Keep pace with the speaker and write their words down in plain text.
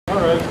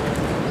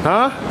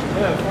Huh?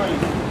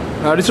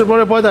 Yeah, this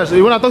reporter.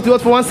 You want to talk to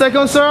us for 1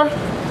 second, sir?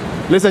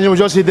 Listen, you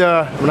just hit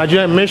the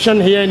Nigerian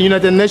mission here in the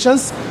United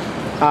Nations.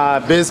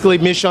 Basically,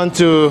 mission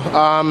to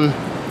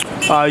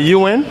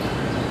UN.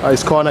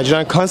 It's called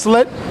Nigerian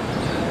Consulate.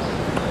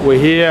 We're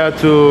here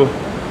to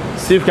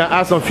see if we can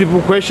ask some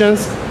people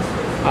questions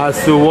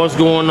as to what's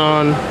going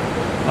on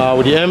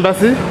with the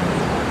embassy.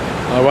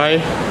 All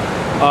right.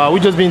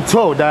 We've just been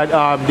told that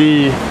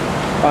the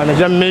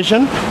Nigerian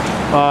mission,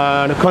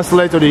 the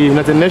consulate of the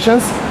United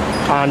Nations,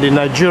 and the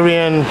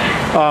Nigerian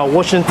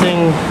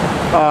Washington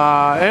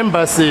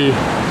embassy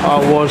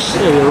was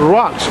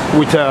rocked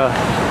with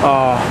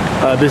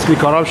basically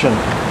corruption.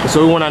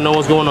 So we want to know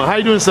what's going on. How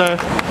you doing, sir?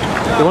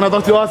 You want to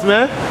talk to us,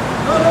 man?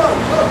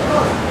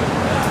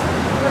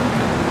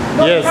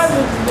 Yes.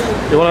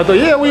 You want to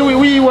talk? Yeah,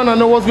 we want to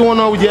know what's going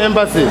on with the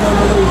embassy.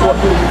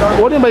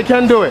 What do you mean you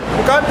can't do it?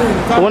 You can't do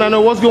it. You want to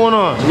know what's going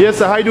on? Yes,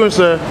 sir. How you doing,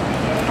 sir?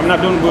 I'm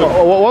not doing good.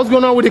 What's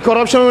going on with the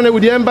corruption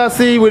with the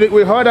embassy?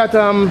 We heard that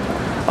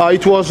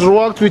it was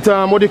rocked with,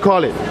 what do you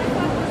call it?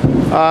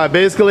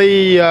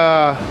 Basically,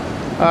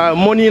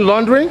 money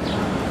laundering.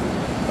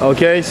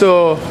 Okay,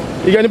 so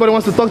if anybody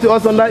wants to talk to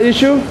us on that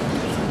issue?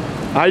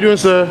 How you doing,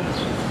 sir?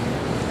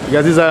 You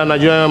guys, these are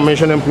Nigerian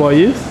mission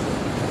employees.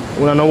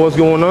 We want to know what's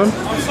going on?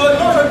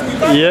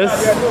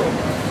 Yes?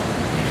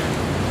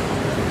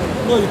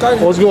 No, you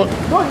can't. What's going on?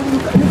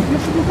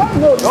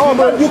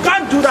 No, you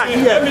can't do that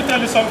here. Let me tell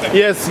you something.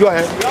 Yes, go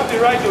ahead. You have the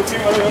right to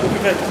film your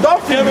document.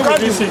 Don't film, you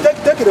can't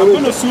take it away. I'm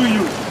going to sue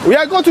you. We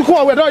are going to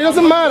court. It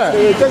doesn't matter.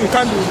 You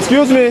can't do it.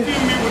 Excuse me.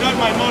 Film me without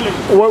my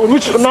knowledge.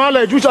 Which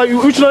knowledge?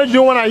 Which knowledge do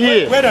you want to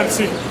hear? Wait and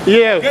see.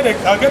 Yeah.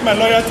 I'll get my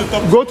lawyer to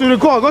talk. Go to the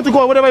court. Go to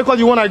court. Whatever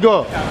you want to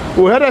go.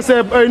 We heard us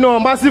say,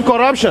 massive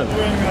corruption.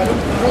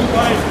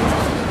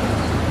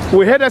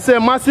 We heard us say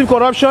massive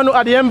corruption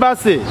at the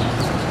embassy.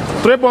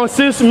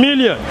 3.6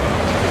 million.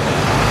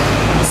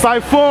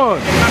 Siphon.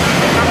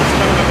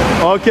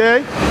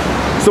 Okay.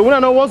 So we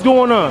don't know what's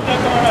going on.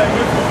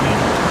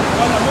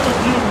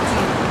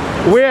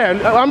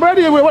 Where? I'm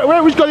ready.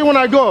 Which country you want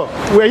to go?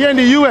 We're here in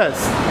the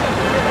US.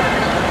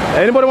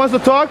 Anybody wants to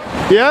talk?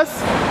 Yes?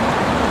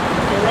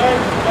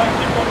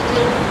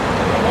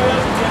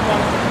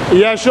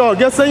 Yeah, sure.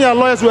 Just send your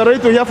lawyers. We're ready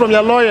to hear from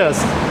your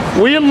lawyers.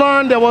 We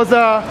learned there was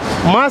a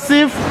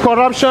massive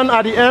corruption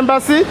at the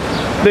embassy,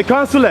 the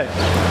consulate.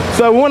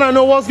 So we want to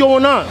know what's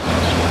going on.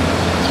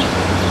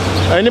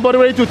 Anybody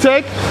ready to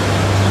take?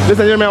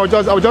 Listen, gentlemen,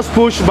 I was just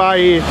pushed by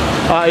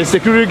a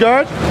security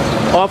guard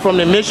or from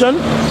the mission.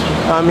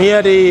 I'm here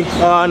at the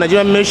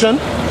Nigerian mission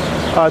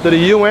to the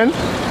UN.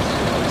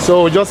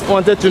 So we just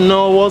wanted to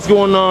know what's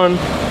going on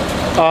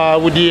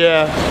with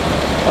the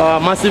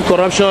massive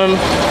corruption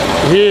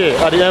here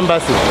at the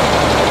embassy.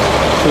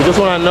 So we just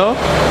want to know.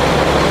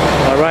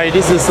 All right,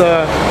 this is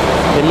the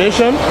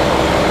mission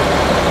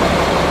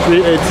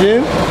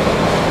 318.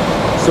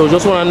 So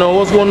just want to know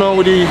what's going on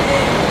with the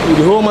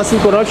whole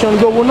massive corruption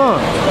going on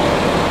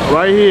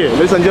right here,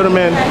 ladies and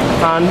gentlemen.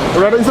 And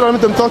rather instead of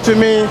them talk to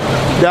me,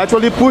 they're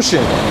actually pushing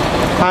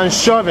and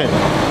shoving.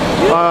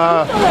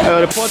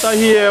 A reporter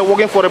here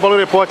working for the Bolo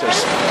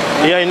Reporters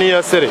here in New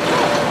York City.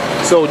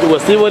 So we're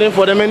still waiting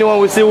for them. Anyone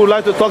we see would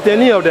like to talk to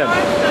any of them.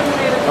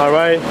 All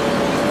right.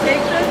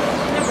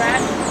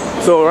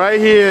 So right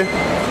here,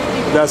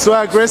 they're so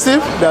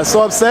aggressive, they're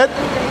so upset.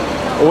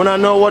 We want to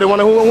know what they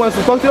want. Who wants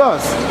to talk to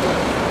us?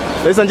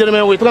 Ladies and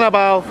gentlemen, we're talking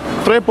about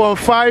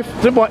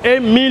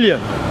 3.8 million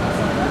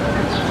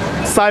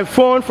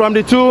siphoned from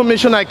the two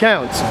mission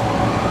accounts.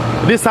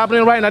 This is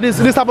happening right now.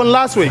 This happened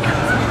last week.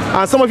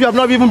 And some of you have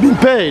not even been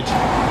paid.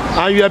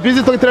 And you are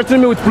busy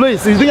threatening me with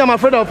police. You think I'm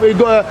afraid of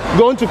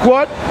going to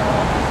court?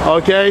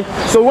 Okay.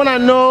 So we want to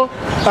know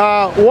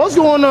what's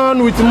going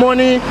on with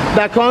money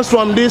that comes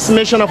from this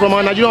mission or from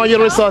our Nigerian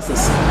oil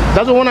resources.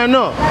 That's what we want to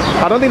know.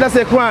 I don't think that's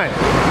a crime.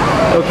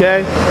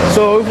 Okay.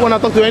 So if you want to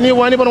talk to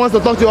anyone, anybody wants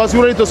to talk to us,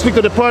 we're ready to speak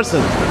to the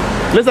person.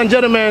 Ladies and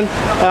gentlemen,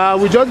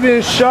 we've just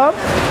been shot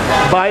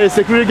by a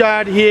security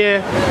guard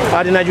here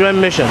at the Nigerian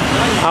mission.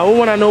 And we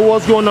want to know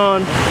what's going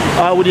on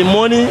with the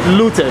money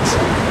looted.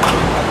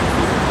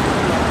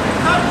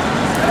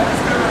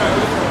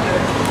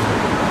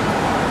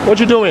 What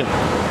you doing?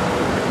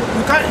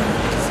 You can't.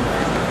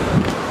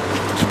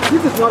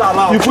 This is not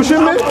allowed. You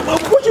pushing me?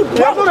 Pushing.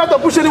 You have no right to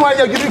push anyone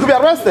here. You could be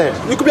arrested.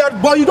 You could be,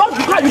 but you don't.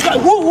 You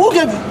can't. Who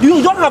gave you?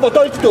 You don't have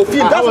authority to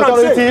film. That's what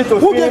I'm saying.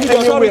 Who gave you the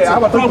authority? I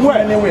have authority from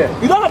anywhere.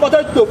 You don't have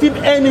authority to film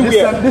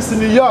anywhere. This is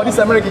New York. This is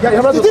America.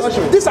 You have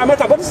this is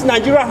America, but this is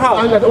Nigeria.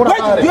 How?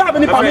 Do you have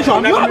any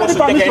permission? Do you have any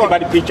permission?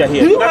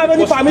 Do you have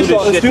any permission?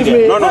 Excuse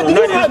me. No.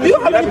 Do you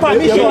have any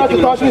permission? You have to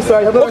touch me,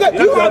 sir. Okay.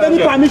 Do you have any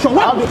permission?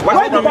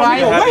 Where is the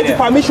permission? Where is the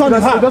permission you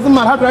have? It doesn't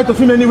matter. I have the right to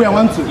film anywhere I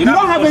want to. You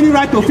don't have any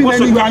right to film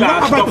anywhere. You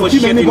don't have right to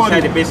film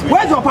anybody.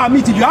 Where's your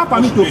permit? If you have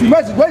permit to film,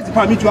 where's the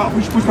permit you have?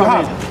 Which you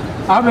have?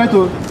 I have right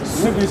to.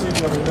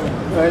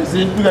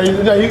 See,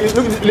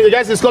 the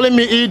guy is calling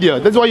me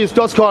idiot. That's why he's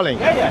just calling.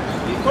 Yeah.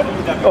 He's calling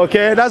me that.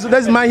 Okay,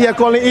 that's man here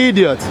calling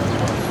idiot.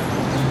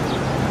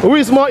 Who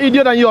is more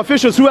idiot than your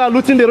officials who are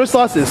looting the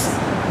resources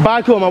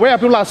back home and where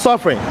people are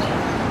suffering?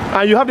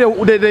 and you have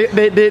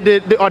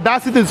the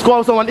audacity to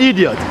call someone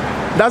idiot.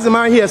 That's the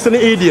man here, still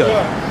an idiot.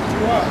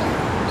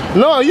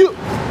 No, you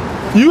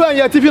and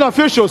your TV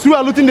officials who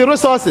are looting the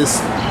resources,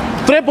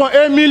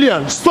 3.8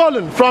 million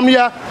stolen from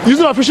your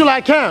using official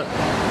account,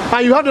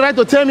 and you have the right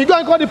to tell me, go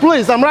and call the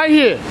police, I'm right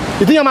here.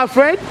 You think I'm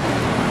afraid?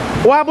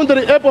 What happened to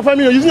the 8.5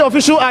 million using the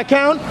official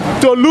account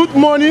to loot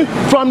money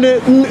from the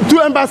 2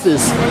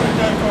 embassies?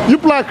 You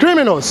people are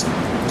criminals.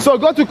 So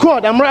go to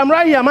court. I'm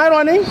right here. Am I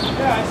running?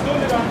 Yeah, I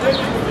stole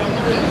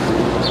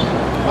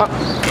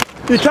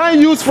it. You can't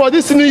use for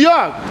this in New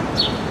York.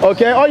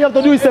 Okay, all you have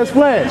to do is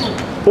explain.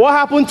 What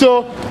happened to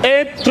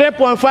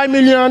 3.5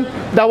 million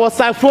that was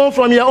siphoned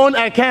from your own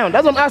account?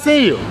 That's what I'm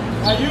asking you.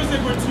 I use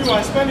it with you.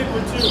 I spend it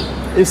with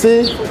you. You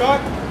see?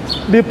 Forgot?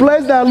 The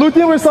place that are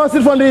looting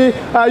resources from the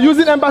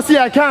using embassy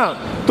account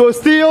to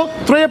steal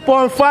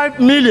 3.5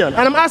 million.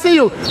 And I'm asking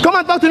you, come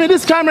and talk to me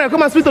this camera.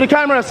 Come and speak to the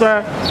camera,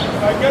 sir.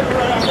 I get it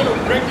right, I'm going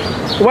to break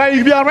it. Why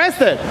you'll be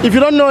arrested if you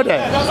don't know that?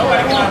 Yeah, that's what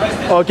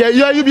I want. Okay,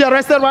 you'll be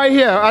arrested right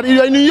here.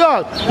 You're in New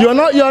York.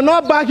 You're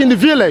not back in the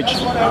village.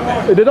 That's what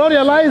I want. They don't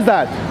realize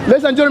that.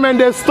 Ladies and gentlemen,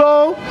 they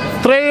stole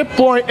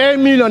 3.8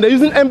 million. They're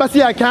using embassy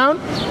account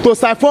to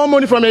siphon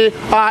money from a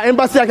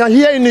embassy account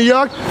here in New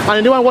York and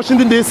anyone in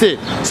Washington DC.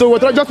 So we're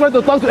just trying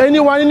to talk to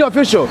anyone in the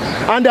official,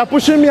 and they're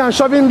pushing me and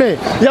shoving me.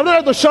 You have no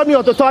right to shove me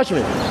or to touch me.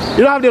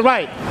 You don't have the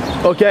right.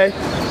 Okay?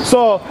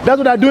 So that's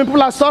what they're doing.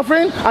 People are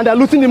suffering and they're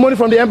looting the money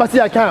from the embassy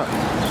account.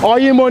 All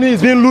your money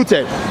is being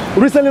looted.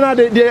 Recently now,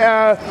 the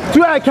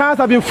 2 accounts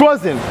have been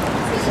frozen.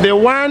 The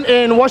one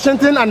in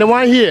Washington and the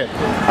one here.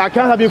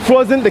 Accounts have been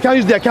frozen. They can't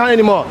use the account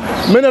anymore.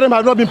 Many of them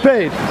have not been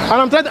paid. And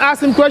I'm trying to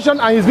ask him questions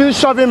and he's been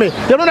shoving me. You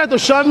have no right to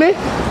shove me.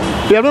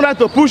 You have no right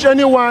to push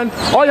anyone.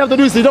 All you have to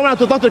do is you don't want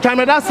to talk to the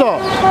camera. That's all.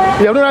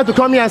 You have no right to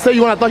come here and say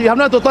you want to touch. You have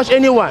no right to touch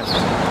anyone.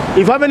 If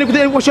you have any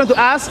question to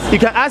ask, you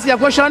can ask your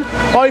question.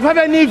 Or if you have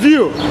any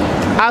view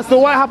as to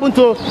what happened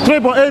to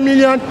 3.8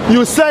 million,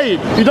 you say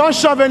it. You don't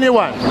shove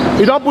anyone.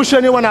 You don't push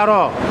anyone at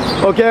all.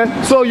 Okay?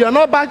 So you're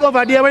not back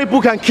over there where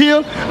people can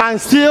kill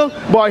and steal.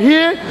 But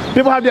here,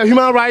 people have their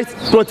human rights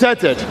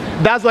protected.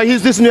 That's why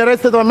he's this in the United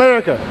States of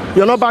America.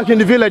 You're not back in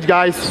the village,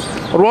 guys.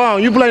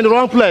 Wrong. You play in the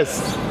wrong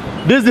place.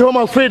 This is the home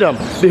of freedom,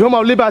 the home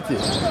of liberty.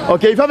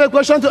 Okay? If you have a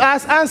question to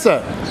ask,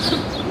 answer.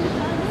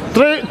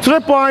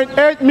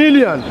 3.8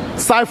 million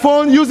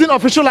siphon using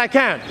official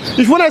account.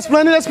 If you want to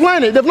explain it,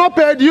 explain it. They've not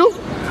paid you.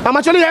 I'm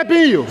actually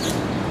helping you.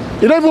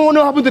 You don't even want to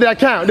know what happened to the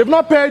account. They've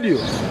not paid you.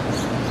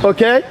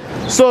 Okay?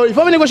 So if you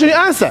have any question, you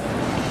answer.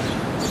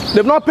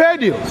 They've not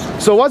paid you.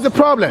 So what's the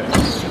problem?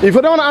 If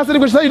you don't want to answer the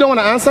question, you don't want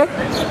to answer.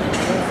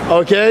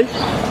 Okay?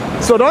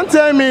 So don't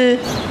tell me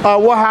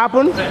what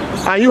happened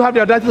and you have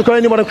the audacity to call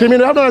anyone a criminal.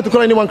 You have no right to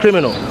call anyone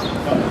criminal.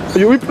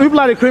 People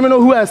are the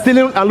criminal who are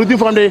stealing and looting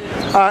from the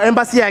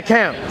embassy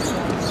account.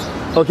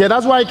 Okay,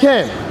 that's why I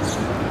came.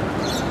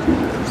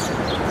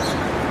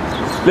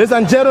 Ladies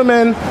and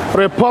gentlemen,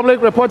 Republic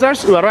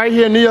reporters, we are right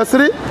here in New York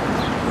City.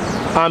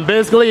 I'm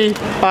basically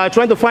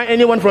trying to find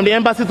anyone from the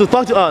embassy to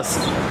talk to us.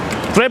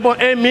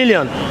 3.8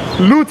 million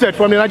looted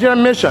from the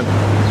Nigerian mission.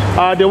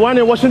 The one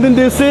in Washington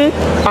DC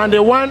and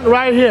the one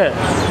right here.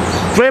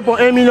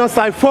 3.8 million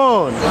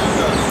siphoned.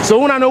 So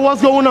we want to know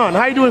what's going on.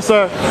 How you doing,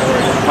 sir?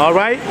 All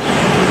right.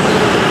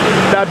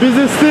 They're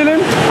busy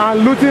stealing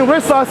and looting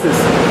resources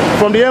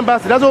from the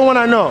embassy. That's what we want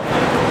to know.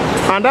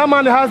 And that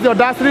man has the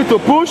audacity to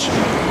push.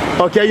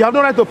 Okay, you have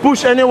no right to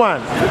push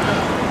anyone.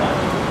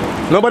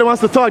 Nobody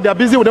wants to talk. They're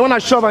busy. They want to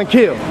shove and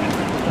kill.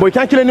 But you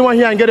can't kill anyone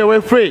here and get away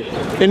free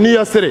in New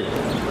York City.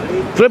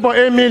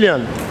 3.8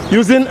 million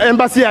using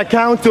embassy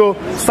account to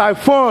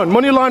siphon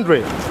money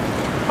laundering.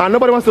 And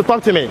nobody wants to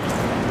talk to me.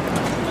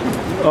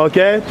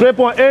 Okay,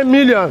 3.8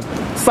 million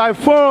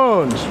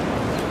siphoned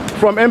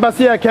from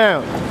embassy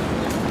account.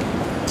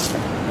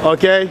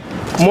 Okay,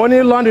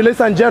 money laundering,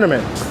 ladies and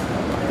gentlemen.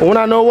 We want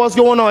to know what's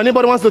going on.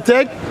 Anybody wants to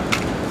take?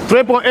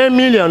 3.8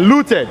 million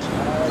looted.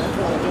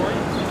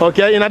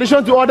 Okay, in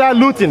addition to other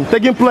looting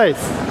taking place.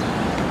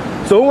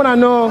 So we want to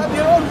know,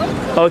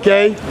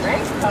 okay,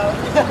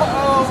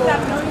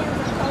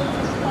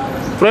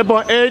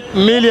 $3.8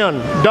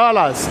 million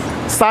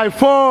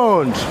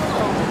siphoned.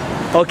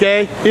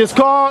 Okay, it's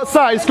called,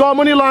 sir, it's called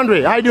money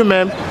laundering. How you doing,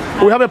 ma'am?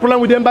 We have a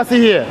problem with the embassy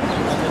here.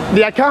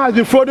 The account has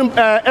been frozen,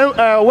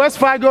 West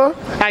Fargo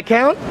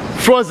account,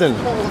 frozen.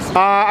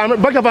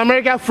 Bank of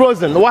America,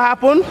 frozen. What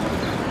happened?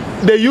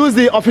 They used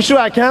the official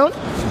account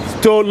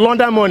to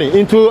launder money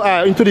into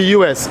the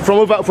US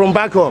from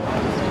back home.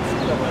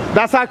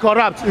 That's how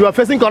corrupt. You are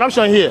facing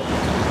corruption here.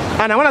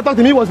 And when I talked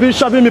to him, he was being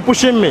shoving me,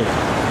 pushing me.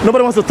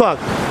 Nobody wants to talk.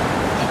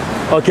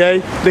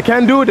 Okay? They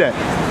can't do that.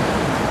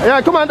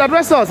 Yeah, come on,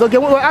 address us. Okay,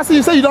 well, actually,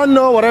 you say you don't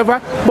know,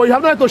 whatever, but you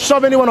have no right to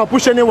shove anyone or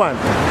push anyone.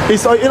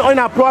 It's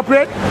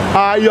inappropriate.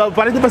 You are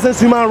violating the person's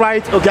human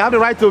right. Okay, I have the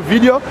right to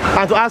video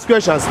and to ask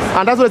questions.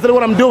 And that's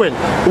what I'm doing.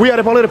 We are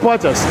the public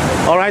reporters.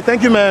 All right,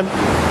 thank you, ma'am.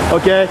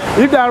 Okay,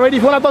 if they are ready,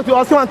 if you want to talk to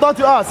us, come and talk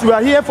to us. We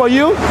are here for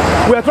you.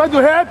 We are trying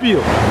to help you.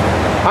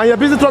 And you're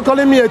busy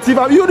calling me a thief.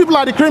 You people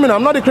are the criminal.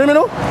 I'm not the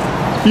criminal.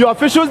 Your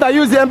officials that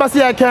use the embassy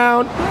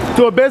account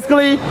to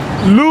basically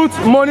loot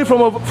money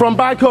from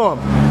back home.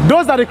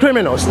 Those are the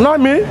criminals, not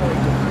me.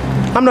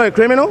 I'm not a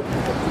criminal.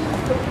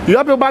 You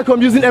have people back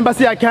home using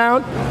embassy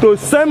account to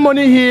send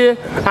money here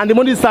and the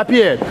money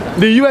disappeared.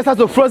 The US has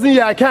to frozen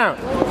your account.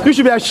 You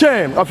should be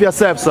ashamed of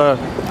yourself, sir.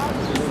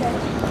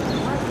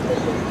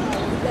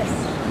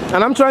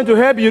 And I'm trying to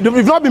help you.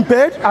 You've not been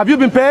paid? Have you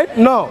been paid?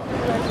 No.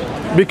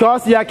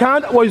 Because your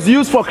account was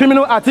used for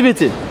criminal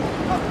activity.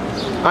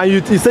 And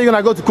you say you're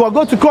gonna go to court.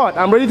 Go to court.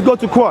 I'm ready to go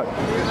to court.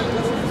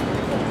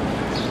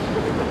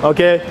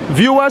 Okay,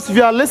 viewers, if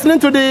you are listening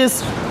to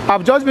this,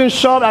 I've just been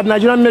shot at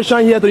Nigerian mission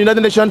here to the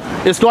United Nations.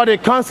 It's called a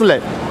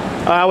consulate.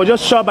 I was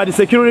just shot by the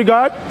security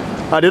guard.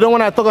 They don't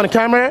want to talk on the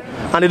camera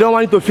and they don't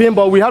want you to film,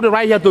 but we have the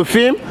right here to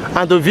film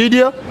and to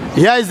video.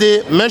 Here is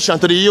the mission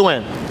to the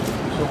UN.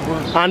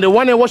 And the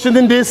one in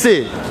Washington,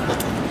 D.C.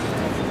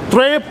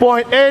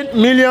 $3.8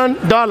 million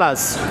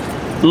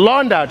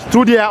laundered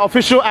through their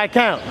official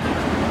account.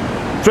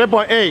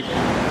 3.8,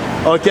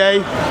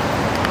 okay?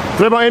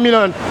 3.8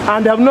 million,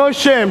 and they have no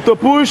shame to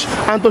push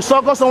and to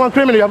sucker someone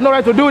criminal. You have no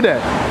right to do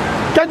that.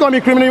 Can't call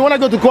me criminal. You want to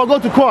go to court, go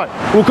to court.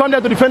 We'll come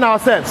there to defend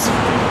ourselves.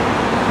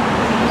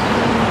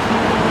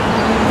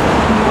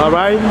 All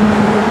right?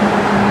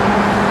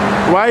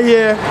 Right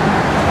here,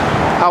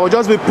 I will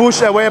just be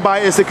pushed away by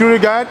a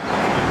security guard.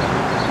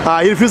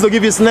 He refused to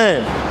give his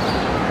name.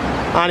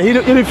 And he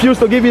refused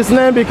to give his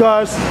name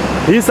because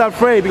he's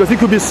afraid, because he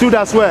could be sued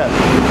as well.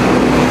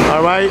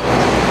 All right?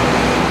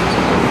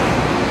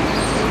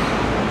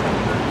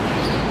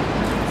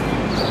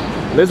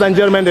 Ladies and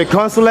gentlemen, the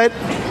consulate,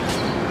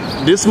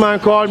 this man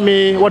called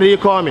me, what did he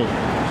call me?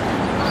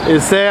 He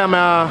said I'm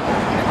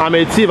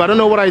a thief, I don't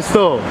know what I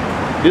stole.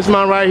 This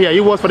man right here, he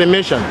works for the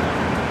mission.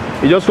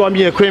 He just called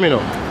me a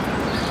criminal.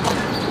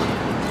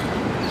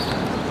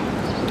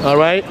 All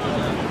right?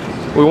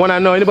 We want to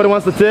know, anybody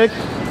wants to take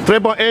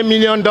 $3.8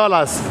 million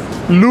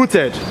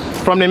looted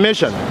from the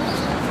mission.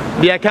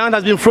 The account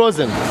has been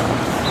frozen.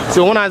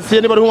 So we want to see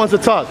anybody who wants to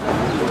talk.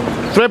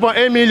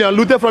 3.8 million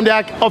looted from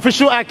the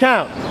official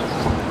account.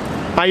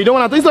 And you don't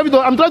want to,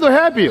 I'm trying to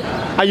help you.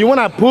 And you want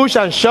to push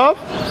and shove?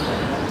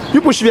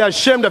 You should be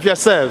ashamed of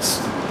yourselves.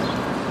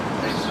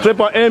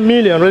 3.8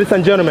 million, ladies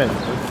and gentlemen.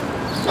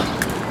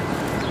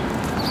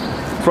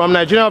 From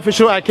Nigerian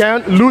official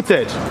account,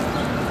 looted.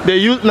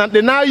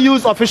 They now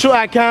use official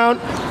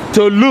account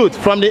to loot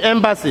from the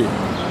embassy.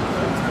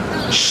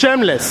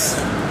 Shameless.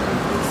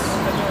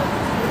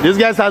 This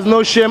guy has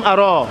no shame at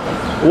all.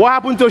 What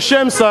happened to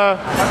shame, sir?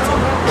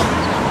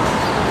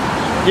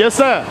 Yes,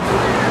 sir.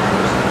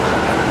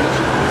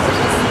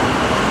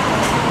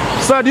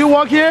 Sir, do you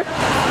work here?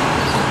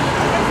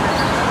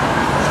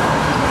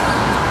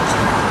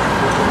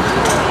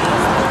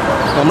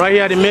 I'm right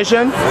here at the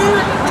mission.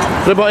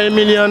 3.8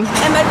 million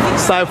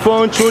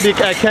siphoned through the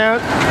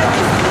account.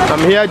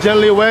 I'm here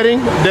gently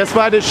waiting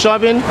despite the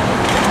shoving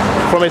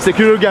from a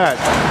security guard.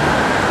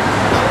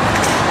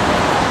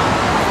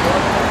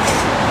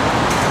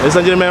 Ladies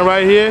and gentlemen,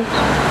 right here,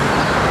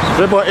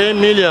 3.8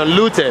 million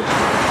looted.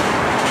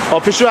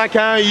 Official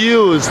account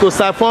used to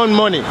siphon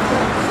money.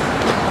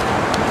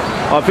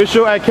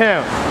 Official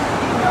account.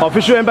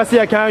 Official embassy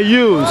account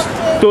used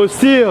to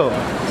steal.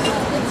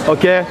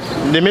 Okay,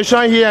 the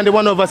mission here and the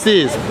one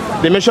overseas.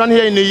 The mission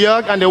here in New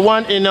York and the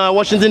one in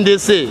Washington,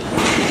 D.C.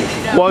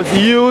 was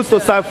used to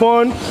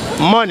siphon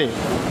money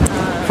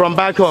from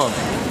back home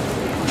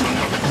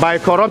by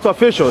corrupt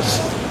officials.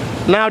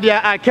 Now their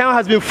account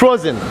has been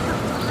frozen.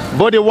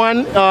 Both the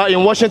one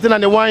in Washington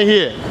and the one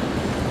here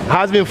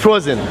has been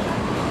frozen.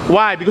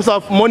 Why? Because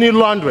of money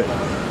laundering.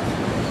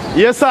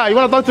 Yes, sir. You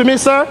want to talk to me,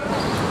 sir?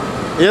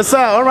 Yes, sir.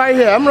 All right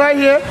here. I'm right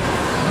here.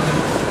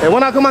 And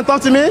want to come and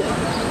talk to me?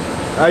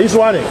 He's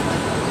running.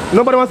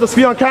 Nobody wants to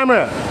speak on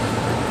camera.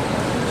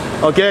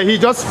 Okay, he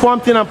just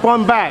pumped in and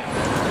pumped back.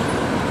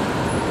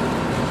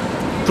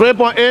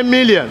 3.8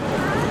 million.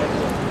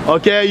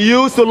 Okay,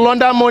 used to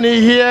launder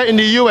money here in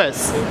the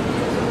US.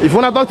 If you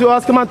want to talk to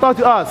us, come and talk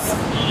to us.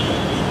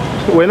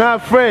 We're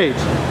not afraid.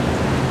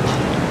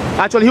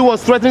 Actually, he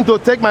was threatening to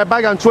take my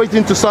bag and throw it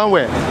into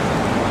somewhere.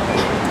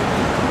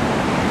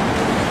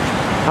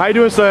 How you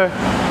doing, sir?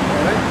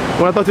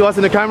 You want to talk to us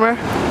in the camera?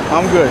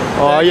 I'm good.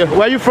 Oh, yeah.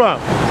 Where are you from?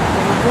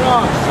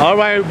 All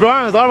right,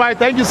 Bronx. All right,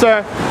 thank you,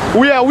 sir.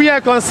 We are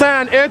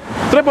concerned.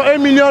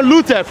 3.8 million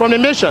looted from the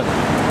mission.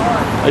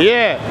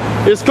 Yeah,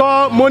 it's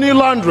called money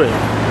laundering.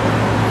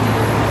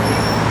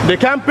 They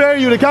can't pay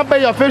you. They can't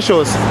pay your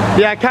officials.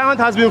 The account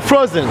has been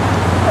frozen,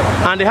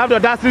 and they have the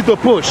audacity to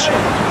push.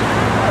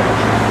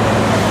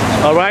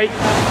 All right,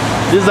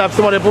 these are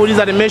some of the people. These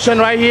are the mission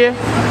right here.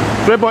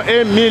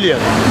 3.8 million.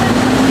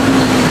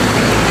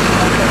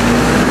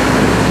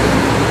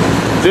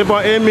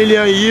 3.8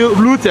 million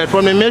looted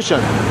from the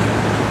mission.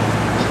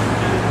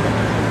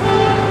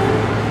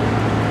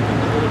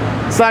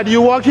 Sir, do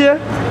you work here?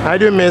 How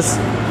do you, miss?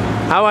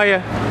 How are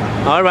you?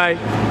 All right.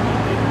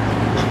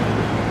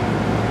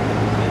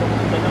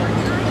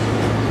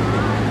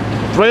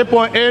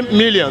 $3.8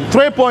 million.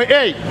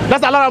 3.8.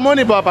 That's a lot of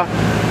money, Papa.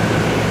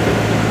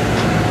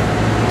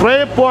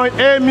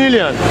 3.8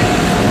 million.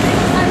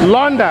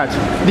 Laundered.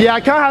 The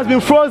account has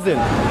been frozen.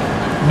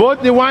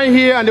 Both the one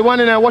here and the one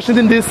in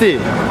Washington, D.C.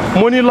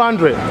 Money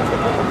laundering.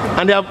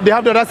 And they have the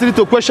audacity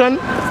to question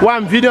why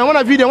I'm videoing. I want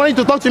a video. I want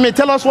you to talk to me.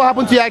 Tell us what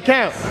happened to your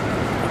account.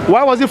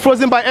 Why was it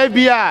frozen by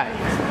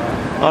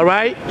FBI? All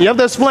right? You have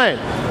to explain.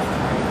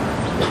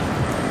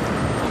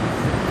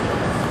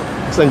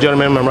 Ladies and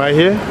gentlemen, I'm right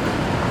here.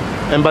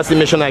 Embassy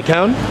mission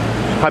account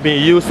have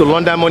been used to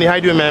launder money. How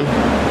you doing, ma'am?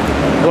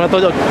 I want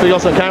to talk to you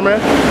on camera.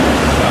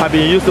 Have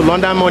been used to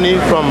launder money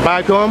from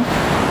back home.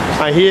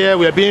 And here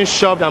we are being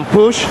shoved and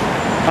pushed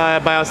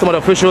by some of the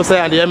officials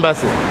at the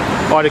embassy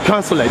or the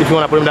consulate, if you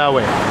want to put them that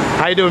way.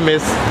 How you doing,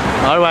 miss?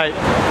 All right.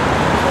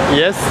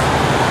 Yes?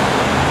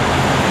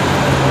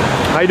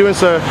 How you doing,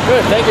 sir?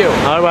 Good, thank you.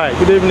 All right,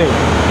 good evening.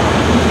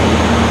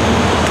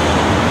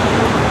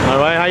 All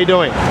right, how you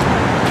doing?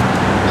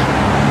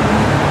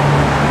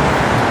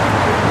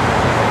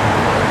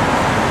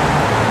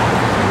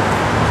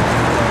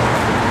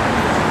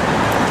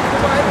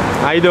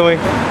 How you doing?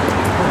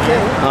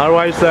 Okay. All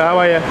right, sir. How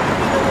are you?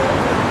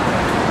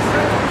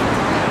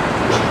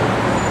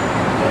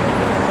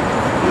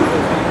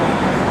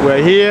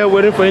 We're here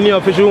waiting for any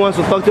official who wants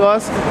to talk to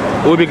us.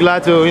 We'll be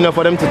glad to,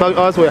 for them to talk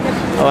to us.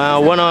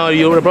 One of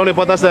your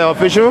reporters,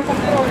 official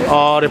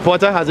or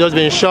reporter, has just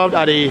been shoved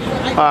at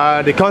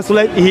the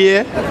consulate here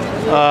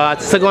at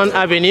 2nd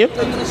Avenue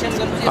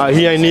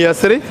here in New York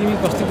City.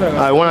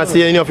 I want to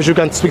see any official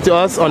who can speak to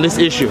us on this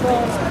issue.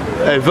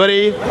 A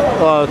very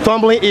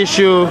tumbling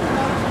issue,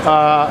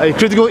 a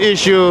critical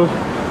issue,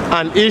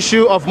 an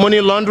issue of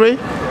money laundering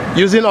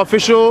using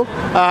official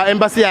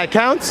embassy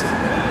accounts,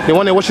 the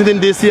one in Washington,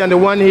 D.C. and the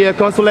one here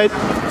consulate,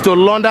 to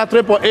launder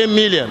 3.8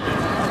 million.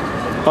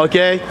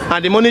 Okay,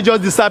 and the money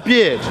just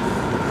disappeared.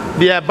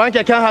 Their bank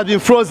account has been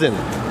frozen.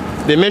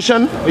 The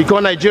mission, we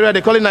call Nigeria,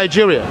 they call it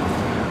Nigeria.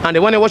 And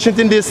the one in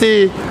Washington,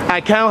 D.C.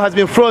 account has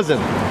been frozen.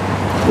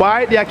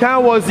 Why? The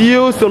account was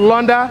used to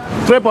launder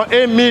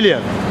 3.8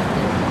 million.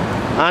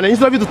 And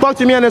instead of you to talk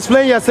to me and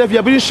explain yourself,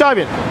 you're being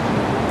shoving.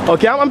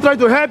 Okay, I'm trying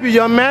to help you,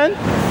 young man.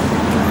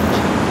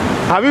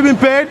 Have you been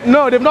paid?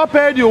 No, they've not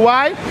paid you.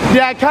 Why?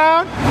 The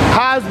account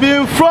has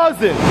been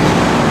frozen.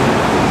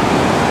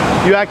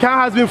 Your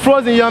account has been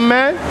frozen, young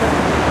man.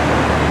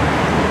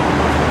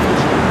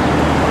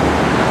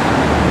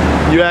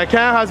 Your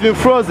account has been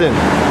frozen.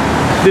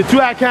 The two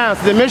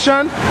accounts, the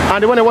mission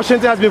and the one in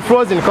Washington, has been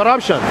frozen.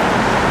 Corruption,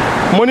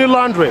 money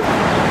laundering.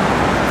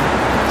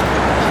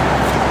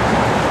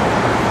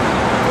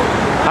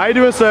 How you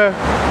doing, sir?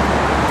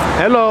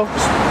 Hello.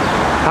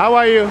 How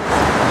are you?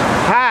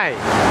 Hi.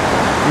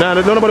 No,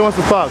 nobody wants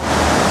to talk.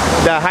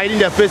 They're hiding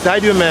their face. How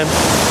you doing, ma'am?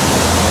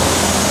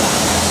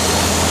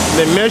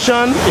 The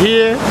mission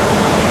here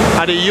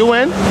at the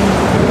UN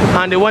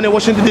and the one in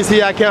Washington, D.C.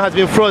 account has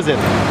been frozen.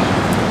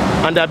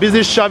 And they're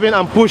busy shoving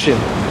and pushing.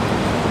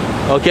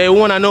 Okay, we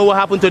want to know what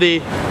happened to the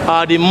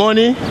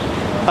money.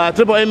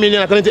 3.8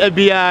 million, according to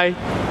FBI,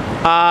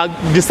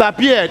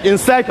 disappeared in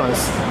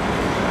seconds.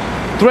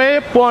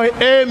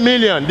 3.8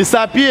 million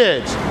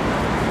disappeared.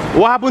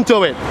 What happened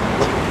to it?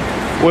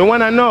 We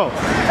want to know.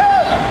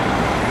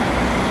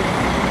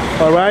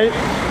 All right.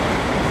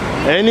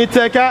 Any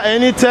taker.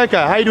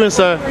 How you doing,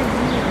 sir?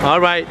 All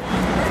right.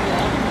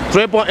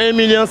 3.8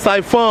 million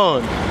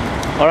siphoned.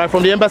 All right,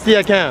 from the embassy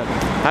account.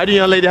 How do you,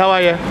 young lady? How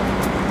are you?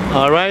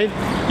 All right.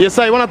 Yes,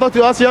 sir. You want to talk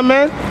to us, young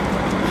man?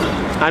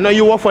 I know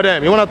you work for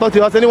them. You want to talk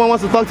to us? Anyone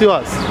wants to talk to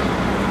us?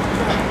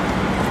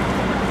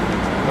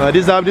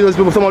 These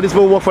people, some of these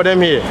people work for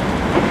them here.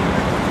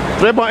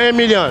 3.8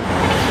 million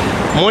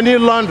money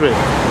laundering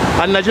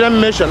at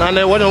Nigerian mission and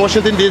the one in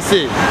Washington,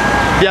 D.C.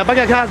 Their bank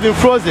account has been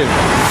frozen.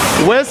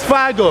 Wells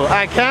Fargo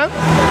account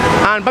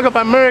and Bank of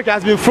America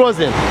has been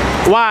frozen.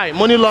 Why?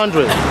 Money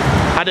laundering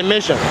at the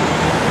mission.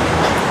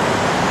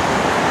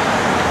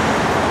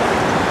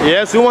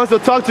 Yes, who wants to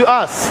talk to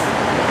us?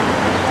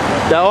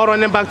 They're all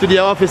running back to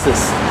their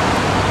offices.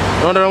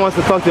 No one wants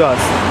to talk to us.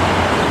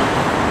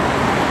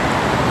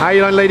 Hi,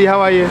 young lady,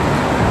 how are you?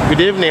 Good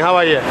evening, how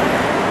are you?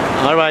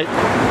 All right.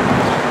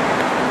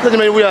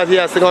 We are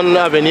here at 2nd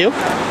Avenue.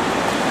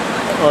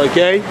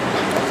 Okay.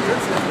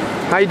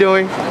 How you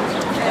doing?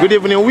 Good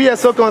evening. We are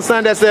so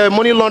concerned there's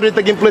money laundering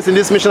taking place in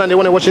this mission and the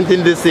one in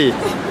Washington, D.C.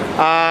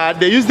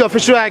 They use the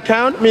official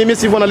account. Maybe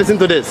if you want to listen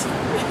to this.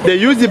 They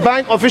use the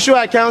bank official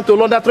account to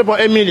launder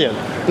 3.8 million.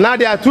 Now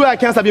there are two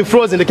accounts that have been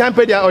frozen. They can't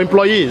pay their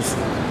employees.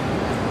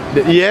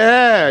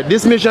 Yeah,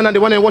 this mission and the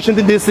one in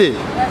Washington, D.C.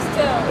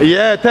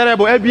 Yeah,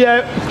 terrible.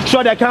 FBI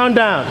shut the account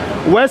down.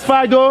 Wells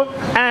Fargo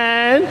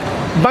and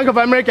Bank of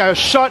America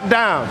shut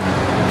down.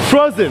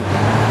 Frozen.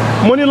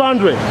 Money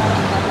laundering.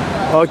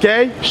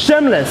 Okay?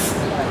 Shameless.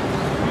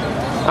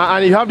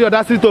 And you have the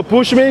audacity to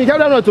push me. You can't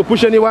not to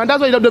push anyone.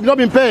 That's why they've not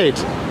been paid.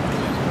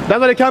 That's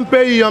why they can't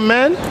pay you, young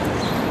man.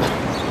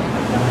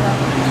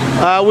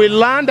 We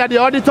learned that the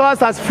auditors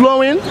has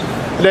flown.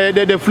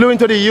 They flew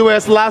into the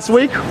U.S. last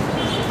week.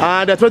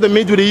 And they tried to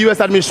meet with the U.S.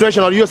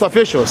 administration or U.S.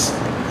 officials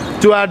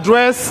to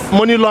address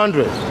money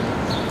laundering.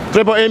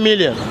 3.8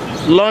 million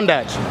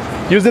laundered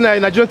using a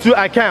Nigerian two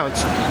account.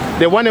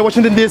 The one in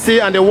Washington,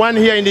 D.C. and the one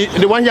here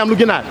the one here I'm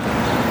looking at.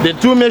 The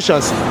two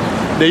missions.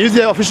 They use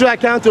their official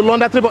account to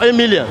launder $3.8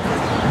 million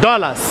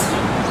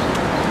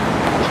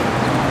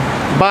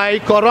by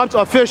corrupt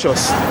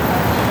officials.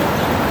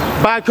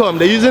 Back home,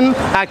 they're using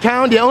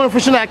their own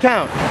official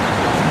account,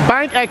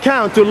 bank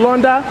account to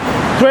launder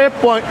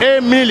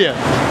 $3.8 million.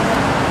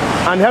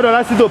 And how do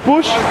I see to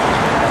push?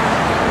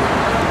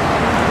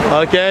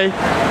 Okay,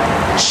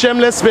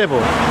 shameless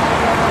people.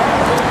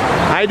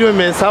 How you doing,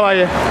 miss? How are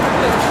you?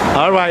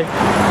 All right.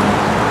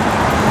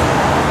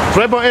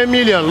 $3.8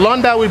 million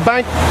launder with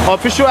bank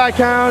official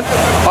account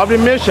of the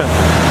mission.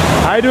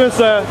 How you doing,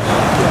 sir?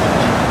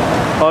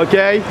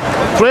 Okay.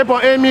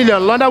 $3.8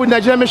 million launder with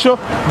Nigerian mission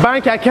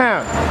bank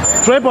account.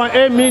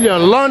 $3.8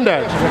 million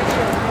laundered.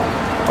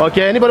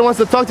 Okay. Anybody wants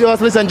to talk to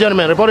us, ladies and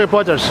gentlemen?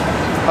 Reporters.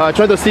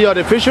 Trying to see all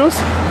the officials.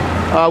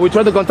 We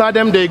tried to contact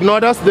them. They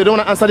ignored us. They don't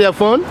want to answer their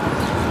phone.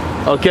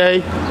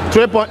 Okay.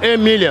 $3.8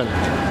 million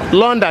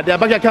laundered. Their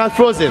bank account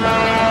frozen.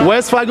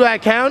 Wells Fargo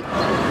account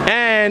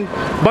and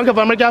Bank of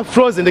America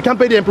frozen. They can't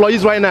pay the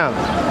employees right now.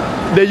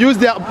 They use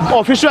their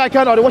official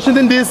account of the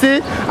Washington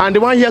DC and the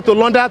one here to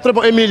launder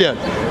 $3.8 million.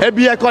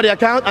 FBI called the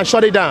account and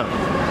shut it down.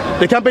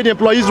 They can't pay the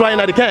employees right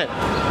now. They can't.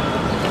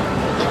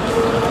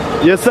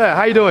 Yes, sir.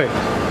 How you doing?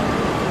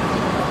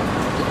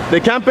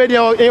 They can't pay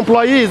their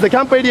employees. They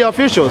can't pay the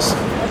officials.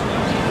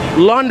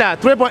 Launder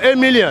 $3.8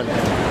 million.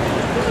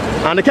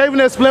 And they can't even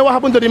explain what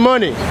happened to the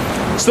money.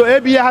 So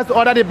ABA has to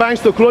order the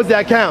banks to close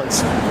their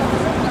accounts.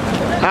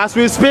 As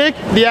we speak,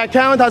 the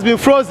account has been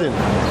frozen.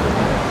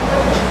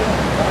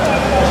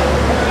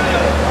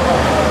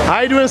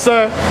 How you doing,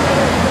 sir?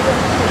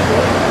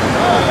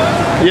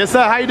 Yes,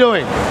 sir. How you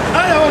doing?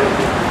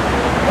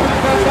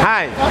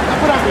 Hi.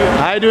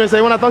 How you doing, sir?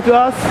 You want to talk to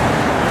us?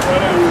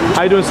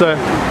 How you doing, sir?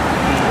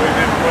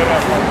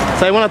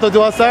 So you want to talk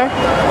to us, sir?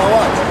 About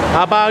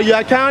what? About your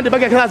account. The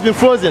bank account has been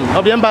frozen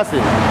of the embassy.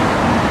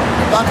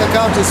 Bank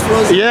account is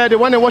frozen? Yeah, the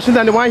one in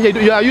Washington, the one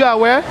here. Are you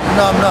aware? No,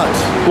 I'm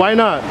not. Why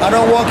not? I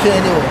don't work here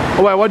anymore.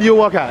 Why, what do you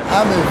work at?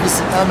 I'm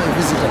a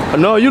visitor.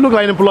 No, you look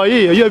like an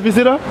employee. Are you a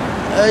visitor?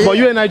 Yeah. But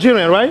you're a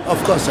Nigerian, right?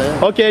 Of course I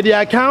am. Okay, the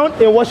account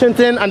in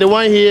Washington and the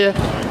one here,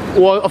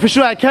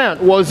 official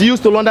account, was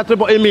used to launder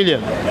 $3.8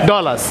 million.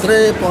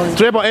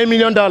 $3.8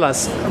 million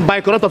by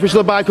corrupt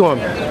officials back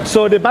home.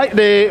 So the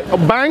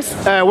banks,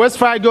 Wells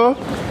Fargo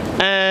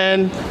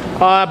and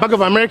Bank of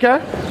America,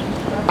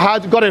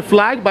 had got a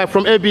flag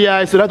from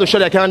ABI, so they have to shut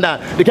the account down.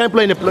 They can't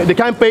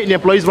pay the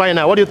employees right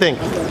now. What do you think?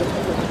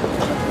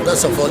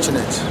 That's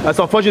unfortunate. That's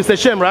unfortunate. It's a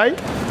shame, right?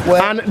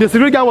 Well, and the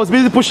security guy was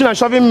busy pushing and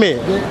shoving me.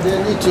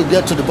 They need to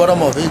get to the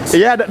bottom of it.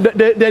 Yeah,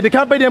 they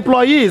can't pay the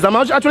employees. I'm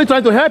actually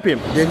trying to help him.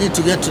 They need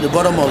to get to the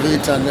bottom of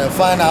it and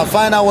find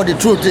out what the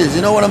truth is.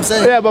 You know what I'm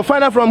saying? Yeah, but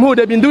find out from who.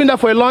 They've been doing that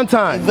for a long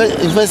time.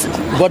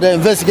 But they're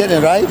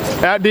investigating, right?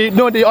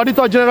 The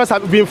auditor generals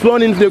have been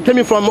flown in. They came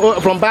in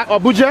from back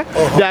Abuja.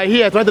 They are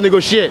here trying to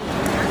negotiate.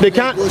 They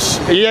can't.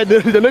 Yeah,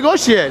 they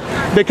negotiate.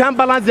 They can't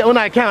balance their own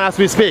account as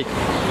we speak.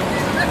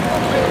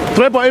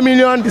 $3.8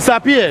 million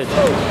disappeared.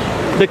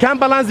 They can't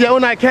balance their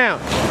own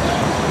account.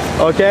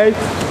 Okay?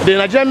 The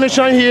Nigerian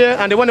mission here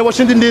and the one in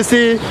Washington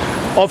DC,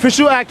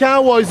 official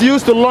account was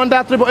used to launder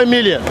 $3.8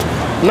 million.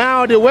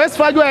 Now the Wells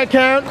Fargo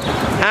account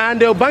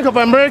and the Bank of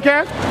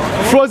America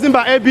frozen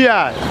by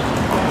ABI.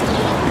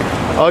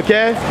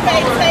 Okay?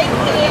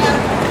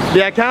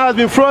 The account has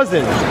been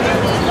frozen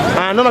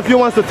and none of you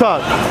wants to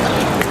talk.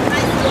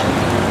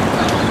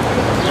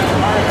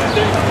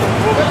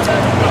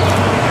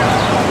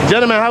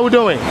 Gentlemen, how we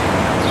doing?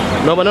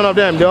 No, but none of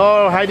them. They're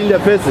all hiding their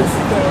faces.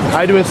 How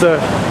you doing, sir?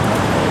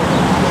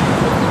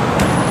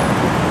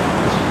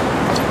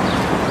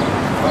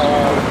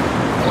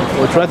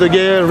 We're trying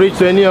to reach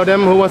to any of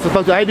them who wants to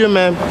talk to. How you doing,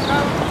 ma'am?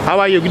 How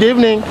are you? Good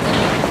evening.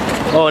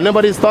 Oh,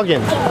 nobody's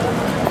talking.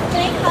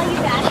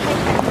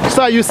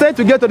 Sir, you said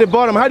to get to the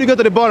bottom. How do you get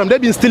to the bottom?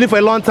 They've been stealing for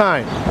a long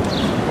time.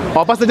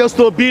 Our pastor just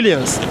stole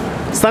billions.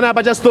 Sani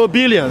Abacha stole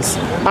billions.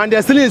 And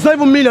they're stealing, it's not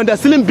even millions, they're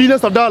stealing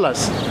billions of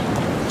dollars.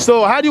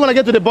 So how do you want to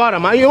get to the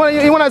bottom? You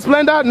want to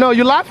explain that? No,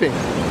 you're laughing.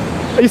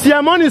 It's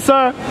your money,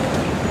 sir.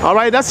 All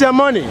right, that's your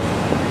money.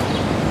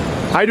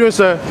 How you doing,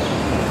 sir?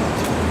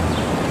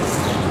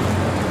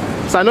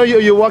 So I know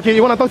you're working.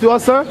 You want to talk to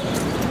us, sir?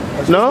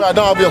 No? I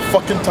don't have your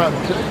fucking time.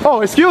 Oh,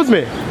 excuse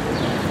me.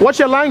 What's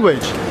your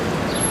language?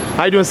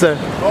 How you doing, sir?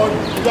 Oh,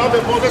 you have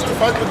a Moses to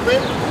fight with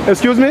me?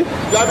 Excuse me?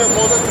 You have a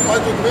Moses to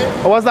fight with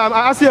me? What's that?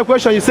 I asked you a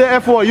question. You say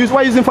F word. Why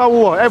are you using foul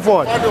word? F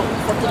word.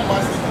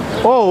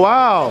 Oh,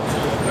 wow.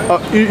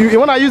 You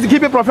want to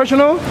keep it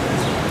professional?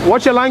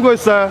 What's your language,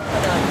 sir?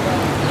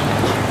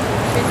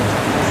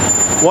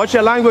 What's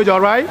your language,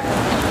 all right?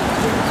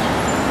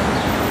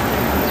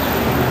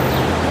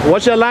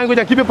 What's your language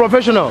and keep it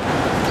professional?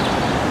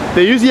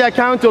 They use the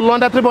account to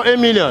launder $3.8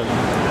 million.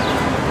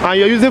 And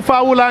you're using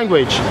foul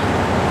language.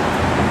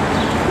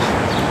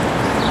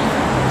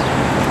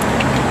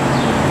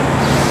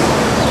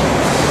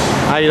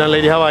 Hi, young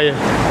lady, how are you?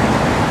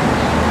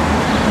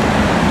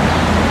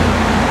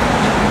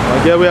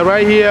 Okay, we are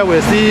right here.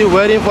 We're still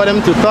waiting for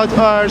them to talk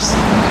to us.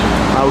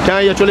 We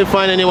can't actually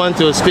find anyone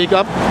to speak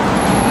up.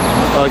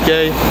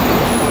 Okay.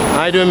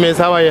 How you doing, miss?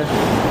 How are you?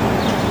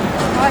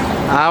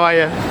 How are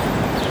you?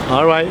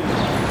 All right.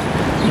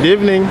 Good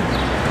evening.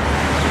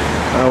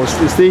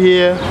 We're still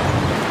here,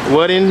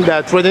 waiting.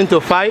 They're threatening to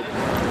fight.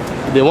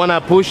 They want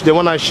to push, they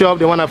want to shove,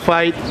 they want to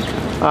fight.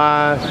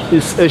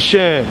 It's a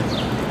shame.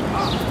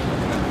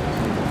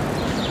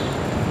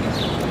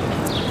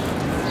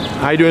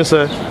 How you doing,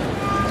 sir?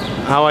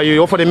 How are you?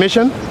 You up for the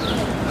mission?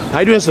 How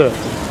you doing, sir?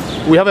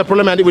 We have a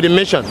problem with the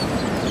mission.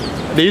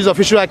 They use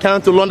official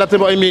account to launder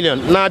 3.8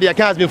 million. Now the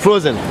account has been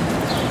frozen.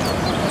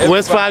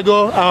 West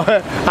Fargo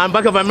and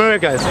Bank of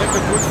America.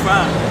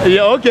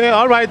 Yeah, okay,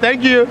 all right,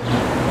 thank you.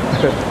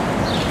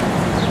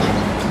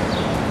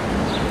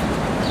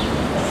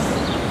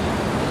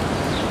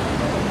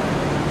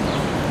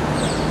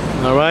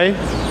 All right,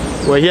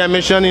 we're here at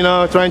mission, you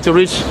know, trying to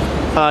reach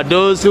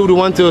those who would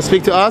want to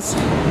speak to us.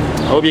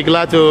 I will be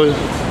glad to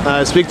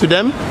speak to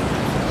them.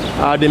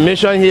 The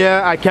mission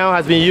here account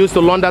has been used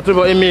to launder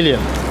 $3.8 million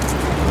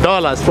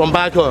from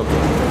back home,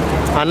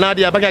 and now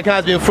their bank account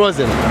has been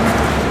frozen.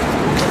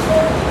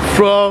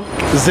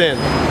 Frozen.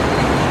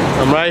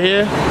 I'm right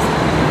here,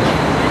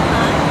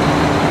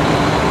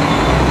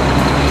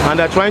 and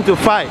they're trying to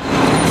fight.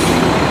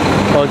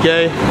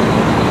 Okay.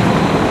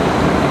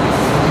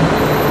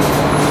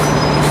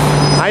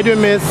 How you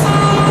doing, miss?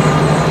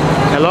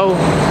 Hello?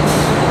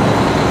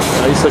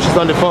 So she's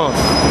on the phone.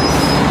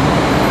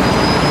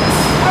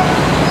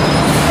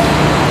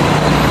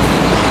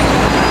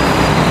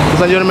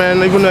 Ladies and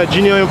gentlemen, even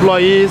junior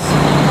employees,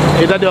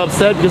 either they're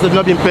upset because they've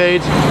not been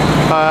paid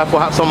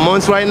for some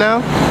months right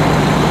now.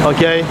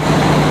 Okay.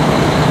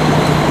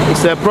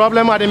 It's a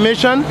problem at the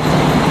mission.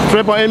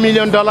 $3.8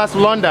 million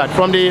laundered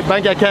from the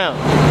bank account.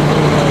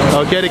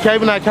 Okay, they can't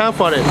even account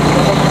for it.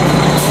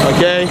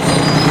 Okay.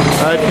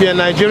 If you're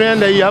Nigerian,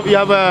 then you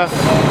have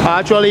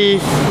actually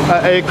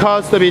a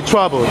cause to be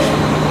troubled.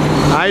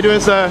 How you doing,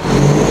 sir?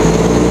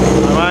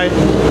 All right.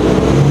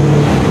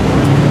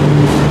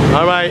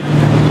 All right.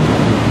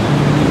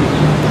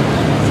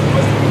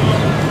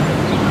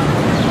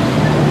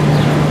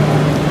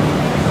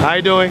 How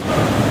you doing?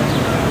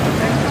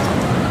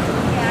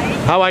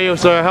 How are you,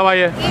 sir? How are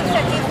you?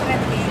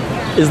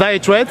 Is that a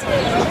threat?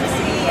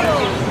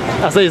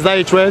 I say, is that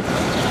a threat?